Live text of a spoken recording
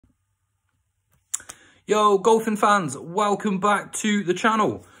Yo, golfing fans, welcome back to the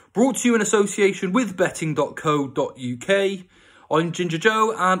channel. Brought to you in association with betting.co.uk. I'm Ginger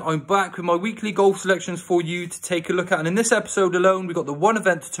Joe and I'm back with my weekly golf selections for you to take a look at. And in this episode alone, we've got the one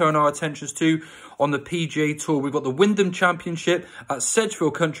event to turn our attentions to on the PGA Tour. We've got the Wyndham Championship at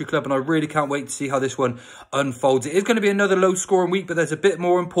Sedgefield Country Club, and I really can't wait to see how this one unfolds. It is going to be another low-scoring week, but there's a bit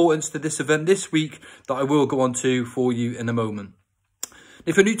more importance to this event this week that I will go on to for you in a moment.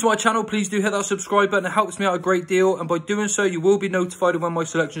 If you're new to my channel, please do hit that subscribe button. It helps me out a great deal. And by doing so, you will be notified of when my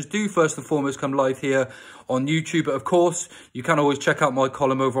selections do first and foremost come live here on YouTube. But of course, you can always check out my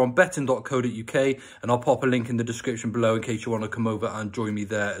column over on betting.co.uk. And I'll pop a link in the description below in case you want to come over and join me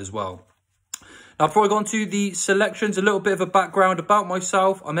there as well. Now, before I go on to the selections, a little bit of a background about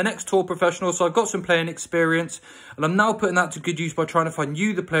myself. I'm an ex-tour professional, so I've got some playing experience, and I'm now putting that to good use by trying to find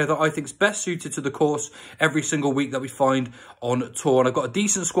you the player that I think is best suited to the course every single week that we find on tour. And I've got a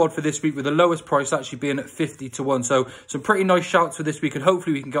decent squad for this week, with the lowest price actually being at 50 to 1. So some pretty nice shouts for this week, and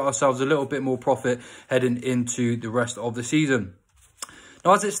hopefully we can get ourselves a little bit more profit heading into the rest of the season.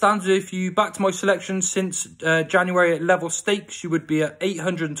 Now, as it stands, if you backed my selection since January at level stakes, you would be at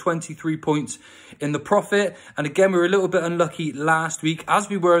 823 points in the profit. And again, we were a little bit unlucky last week, as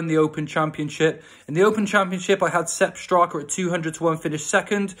we were in the Open Championship. In the Open Championship, I had Sepp Straka at 200 to 1, finished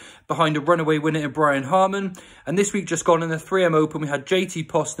second, behind a runaway winner in Brian Harman. And this week, just gone in the 3M Open, we had JT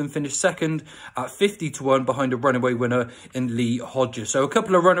Poston finish second at 50 to 1, behind a runaway winner in Lee Hodges. So a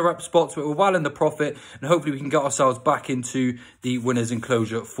couple of runner-up spots, but we're well in the profit, and hopefully we can get ourselves back into the winners included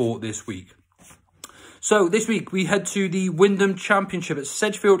for this week. So this week we head to the Wyndham Championship at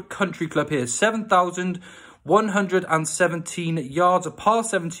Sedgefield Country Club here. 7,117 yards, a par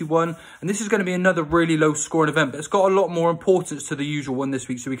 71, and this is going to be another really low scoring event, but it's got a lot more importance to the usual one this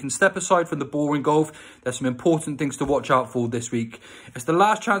week, so we can step aside from the boring golf. There's some important things to watch out for this week. It's the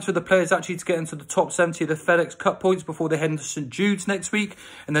last chance for the players actually to get into the top 70 of the FedEx Cup points before they head into St Judes next week,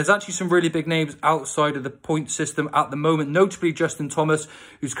 and there's actually some really big names outside of the point system at the moment, notably Justin Thomas,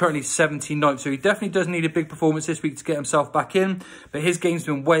 who's currently 79th, so he definitely does need a big performance this week to get himself back in, but his game's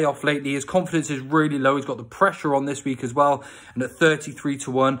been way off lately. His confidence is really low. He's got the pressure on this week as well, and at 33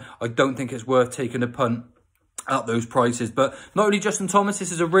 to 1, I don't think it's worth taking a punt at those prices. But not only Justin Thomas,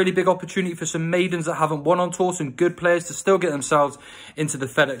 this is a really big opportunity for some maidens that haven't won on tour, some good players to still get themselves into the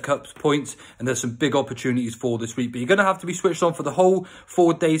FedEx Cup points, and there's some big opportunities for this week. But you're going to have to be switched on for the whole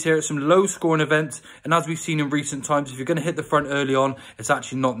 4 days here at some low scoring events, and as we've seen in recent times, if you're going to hit the front early on, it's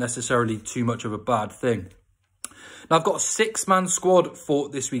actually not necessarily too much of a bad thing. Now, I've got a 6-man squad for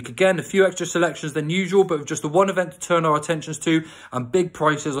this week. Again, a few extra selections than usual, but with just the one event to turn our attentions to and big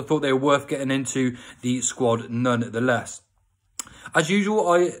prices, I thought they were worth getting into the squad nonetheless. As usual,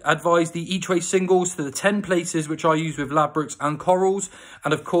 I advise the each way singles to the 10 places, which I use with Ladbrokes and Corals.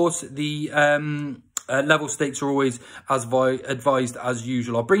 And of course, the level stakes are always as advised as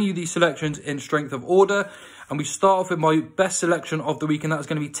usual. I'll bring you these selections in strength of order. And we start off with my best selection of the week, and that's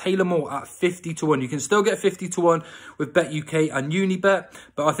going to be Taylor Moore at 50 to 1. You can still get 50 to 1 with Bet UK and Unibet,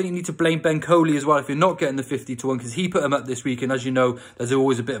 but I think you need to blame Ben Coley as well if you're not getting the 50 to 1, because he put him up this week, and as you know, there's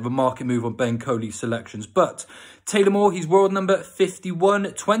always a bit of a market move on Ben Coley's selections. But Taylor Moore, he's world number 51,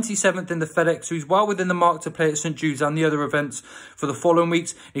 27th in the FedEx, so he's well within the mark to play at St Judes and the other events for the following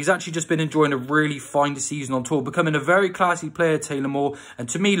weeks. He's actually just been enjoying a really fine season on tour, becoming a very classy player, Taylor Moore, and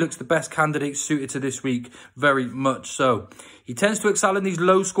to me looks the best candidate suited to this week, very much so. He tends to excel in these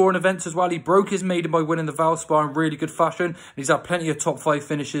low-scoring events as well. He broke his maiden by winning the Valspar in really good fashion, and he's had plenty of top 5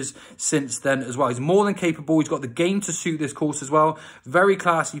 finishes since then as well. He's more than capable. He's got the game to suit this course as well. Very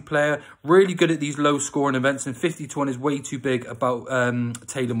classy player, really good at these low-scoring events, and 50 to 1 is way too big about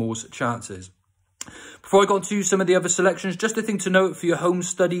Taylor Moore's chances. Before I go on to some of the other selections, just a thing to note for your home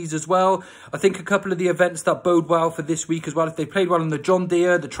studies as well. I think a couple of the events that bode well for this week as well, if they played well on the John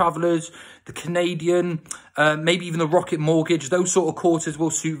Deere, the Travellers, the Canadian, maybe even the Rocket Mortgage, those sort of courses will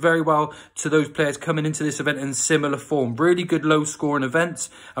suit very well to those players coming into this event in similar form. Really good low scoring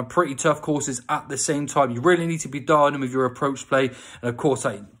events and pretty tough courses at the same time. You really need to be dialed in with your approach play, and of course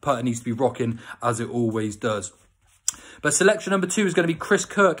that putter needs to be rocking as it always does. But selection number 2 is going to be Chris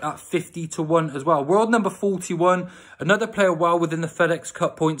Kirk at 50 to 1 as well. World number 41, another player well within the FedEx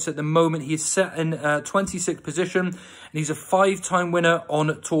Cup points at the moment. He is set in 26th position, and he's a 5-time winner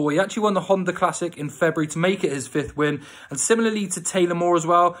on tour. He actually won the Honda Classic in February to make it his 5th win. And similarly to Taylor Moore as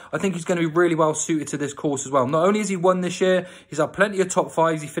well, I think he's going to be really well suited to this course as well. Not only has he won this year, he's had plenty of top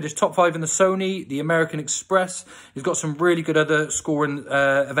 5s. He finished top 5 in the Sony, the American Express. He's got some really good other scoring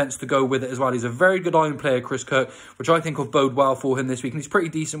events to go with it as well. He's a very good iron player, Chris Kirk, which I think will bode well for him this week. And he's pretty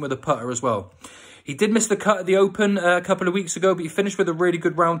decent with a putter as well. He did miss the cut at the Open a couple of weeks ago, but he finished with a really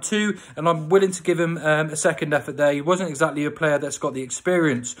good round 2, and I'm willing to give him a second effort there. He wasn't exactly a player that's got the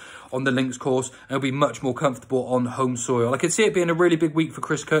experience on the links course, and he'll be much more comfortable on home soil. I could see it being a really big week for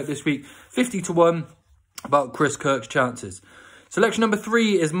Chris Kirk this week. 50 to 1 about Chris Kirk's chances. Selection number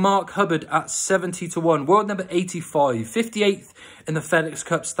 3 is Mark Hubbard at 70 to 1. World number 85, 58th in the FedEx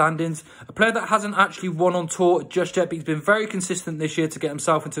Cup standings. A player that hasn't actually won on tour just yet, but he's been very consistent this year to get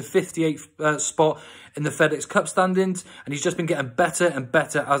himself into 58th spot in the FedEx Cup standings, and he's just been getting better and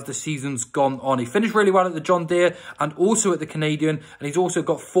better as the season's gone on. He finished really well at the John Deere and also at the Canadian, and he's also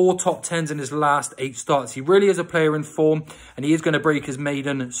got 4 top 10s in his last 8 starts. He really is a player in form, and he is going to break his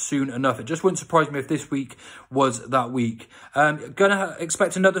maiden soon enough. It just wouldn't surprise me if this week was that week. Going to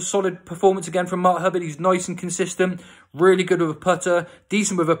expect another solid performance again from Mark Hubbard. He's nice and consistent, really good with a putter,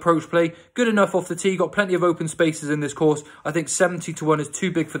 decent with approach play, good enough off the tee, got plenty of open spaces in this course. I think 70 to 1 is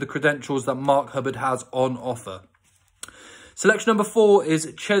too big for the credentials that Mark Hubbard has on offer. Selection number 4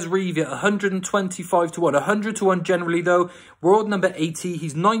 is Ches Reavie at 125 to 1. 100 to 1 generally, though. World number 80.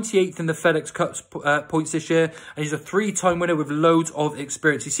 He's 98th in the FedEx Cup points this year, and he's a 3-time winner with loads of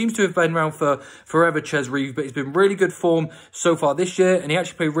experience. He seems to have been around for forever, Ches Reavie, but he's been really good form so far this year, and he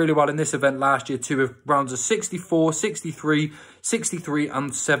actually played really well in this event last year too, with rounds of 64, 63, 63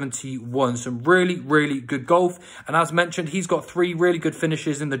 and 71. Some really, really good golf. And as mentioned, he's got 3 really good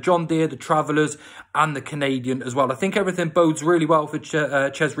finishes in the John Deere, the Travellers and the Canadian as well. I think everything bodes really well for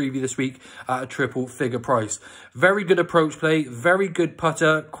Ches Reavie this week at a triple figure price. Very good approach play, very good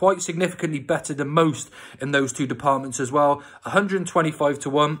putter, quite significantly better than most in those 2 departments as well. 125 to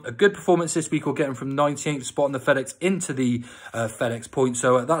 1. A good performance this week will get him from 98th spot in the FedEx into the FedEx points.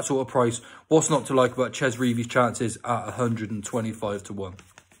 So at that sort of price, what's not to like about Ches Reavie's chances at 125 to 1.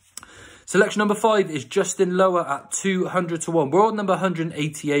 Selection number 5 is Justin Lower at 200 to 1. World number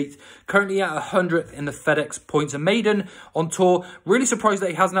 188, currently at 100th in the FedEx points. A maiden on tour. Really surprised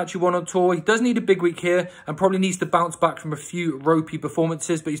that he hasn't actually won on tour. He does need a big week here and probably needs to bounce back from a few ropey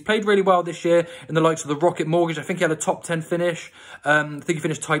performances. But he's played really well this year in the likes of the Rocket Mortgage. I think he had a top 10 finish. I think he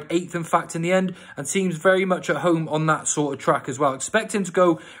finished tied 8th, in fact, in the end. And seems very much at home on that sort of track as well. Expect him to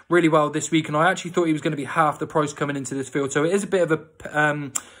go really well this week. And I actually thought he was going to be half the price coming into this field. So it is a bit of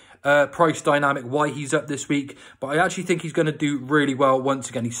a price dynamic why he's up this week, but I actually think he's going to do really well once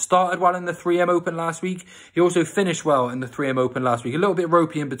again. He started well in the 3M Open last week. He also finished well in the 3M Open last week. A little bit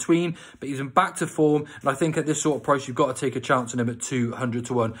ropey in between, but he's in back to form, and I think at this sort of price you've got to take a chance on him at 200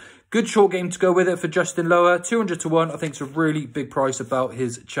 to 1. Good short game to go with it for Justin Lower. 200 to 1 I think is a really big price about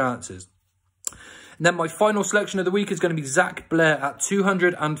his chances. And then my final selection of the week is going to be Zach Blair at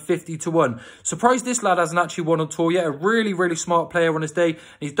 250 to 1. Surprised this lad hasn't actually won on tour yet. A really, really smart player on his day. And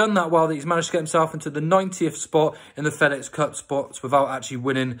he's done that well that he's managed to get himself into the 90th spot in the FedEx Cup spots without actually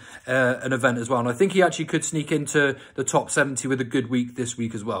winning an event as well. And I think he actually could sneak into the top 70 with a good week this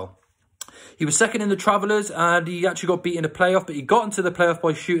week as well. He was second in the Travellers and he actually got beat in a playoff, but he got into the playoff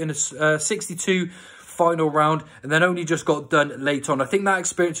by shooting a 62 final round and then only just got done late on. I think that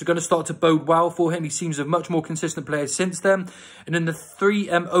experience is going to start to bode well for him. He seems a much more consistent player since then. And in the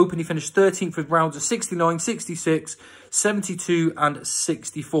 3M Open, he finished 13th with rounds of 69, 66, 72 and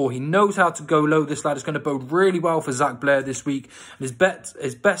 64. He knows how to go low. This lad is going to bode really well for Zach Blair this week. And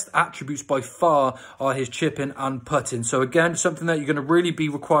his best attributes by far are his chipping and putting. So again, something that you're going to really be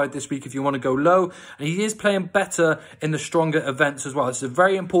required this week if you want to go low. And he is playing better in the stronger events as well. It's a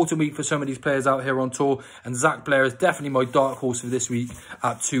very important week for some of these players out here on tour. And Zach Blair is definitely my dark horse for this week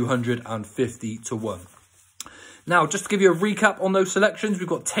at 250 to 1. Now, just to give you a recap on those selections, we've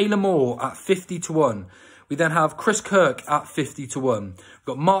got Taylor Moore at 50 to 1. We then have Chris Kirk at 50 to 1. We've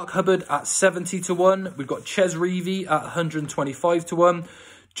got Mark Hubbard at 70 to 1. We've got Ches Reavie at 125 to 1.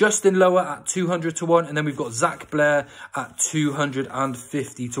 Justin Lower at 200 to 1. And then we've got Zach Blair at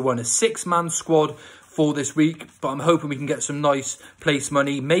 250 to 1. A 6-man squad for this week, but I'm hoping we can get some nice place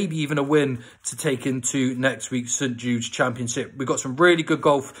money, maybe even a win to take into next week's St Judes Championship. We've got some really good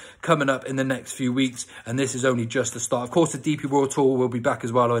golf coming up in the next few weeks, and this is only just the start. Of course, the DP World Tour will be back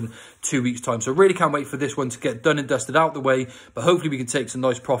as well in 2 weeks' time, so really can't wait for this one to get done and dusted out the way, but hopefully we can take some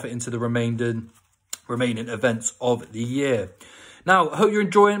nice profit into the remaining events of the year. Now, I hope you're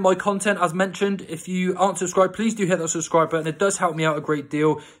enjoying my content. As mentioned, if you aren't subscribed, please do hit that subscribe button. It does help me out a great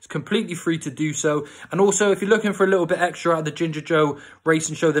deal. It's completely free to do so. And also, if you're looking for a little bit extra out of the Ginger Joe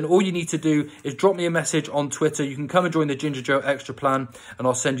Racing Show, then all you need to do is drop me a message on Twitter. You can come and join the Ginger Joe Extra Plan, and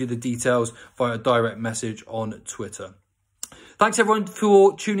I'll send you the details via direct message on Twitter. Thanks everyone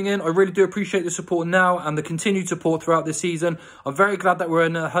for tuning in. I really do appreciate the support now and the continued support throughout this season. I'm very glad that we're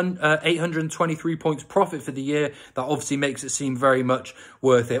in 823 points profit for the year. That obviously makes it seem very much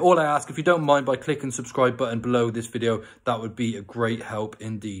worth it. All I ask, if you don't mind, by clicking the subscribe button below this video, that would be a great help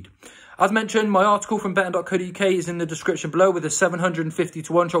indeed. As mentioned, my article from betting.co.uk is in the description below with a 750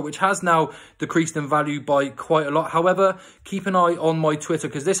 to 1 shot, which has now decreased in value by quite a lot. However, keep an eye on my Twitter,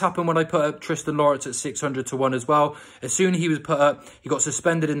 because this happened when I put up Tristan Lawrence at 600 to 1 as well. As soon as he was put up, he got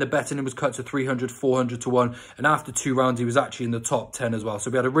suspended in the betting and was cut to 300, 400 to 1. And after 2 rounds, he was actually in the top 10 as well.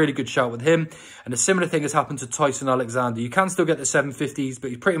 So we had a really good shout with him. And a similar thing has happened to Tyson Alexander. You can still get the 750s, but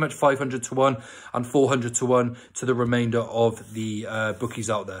he's pretty much 500 to 1 and 400 to 1 to the remainder of the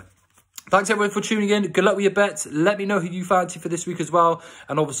bookies out there. Thanks everyone for tuning in. Good luck with your bets. Let me know who you fancy for this week as well.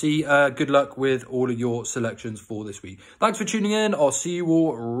 And obviously, good luck with all of your selections for this week. Thanks for tuning in. I'll see you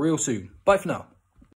all real soon. Bye for now.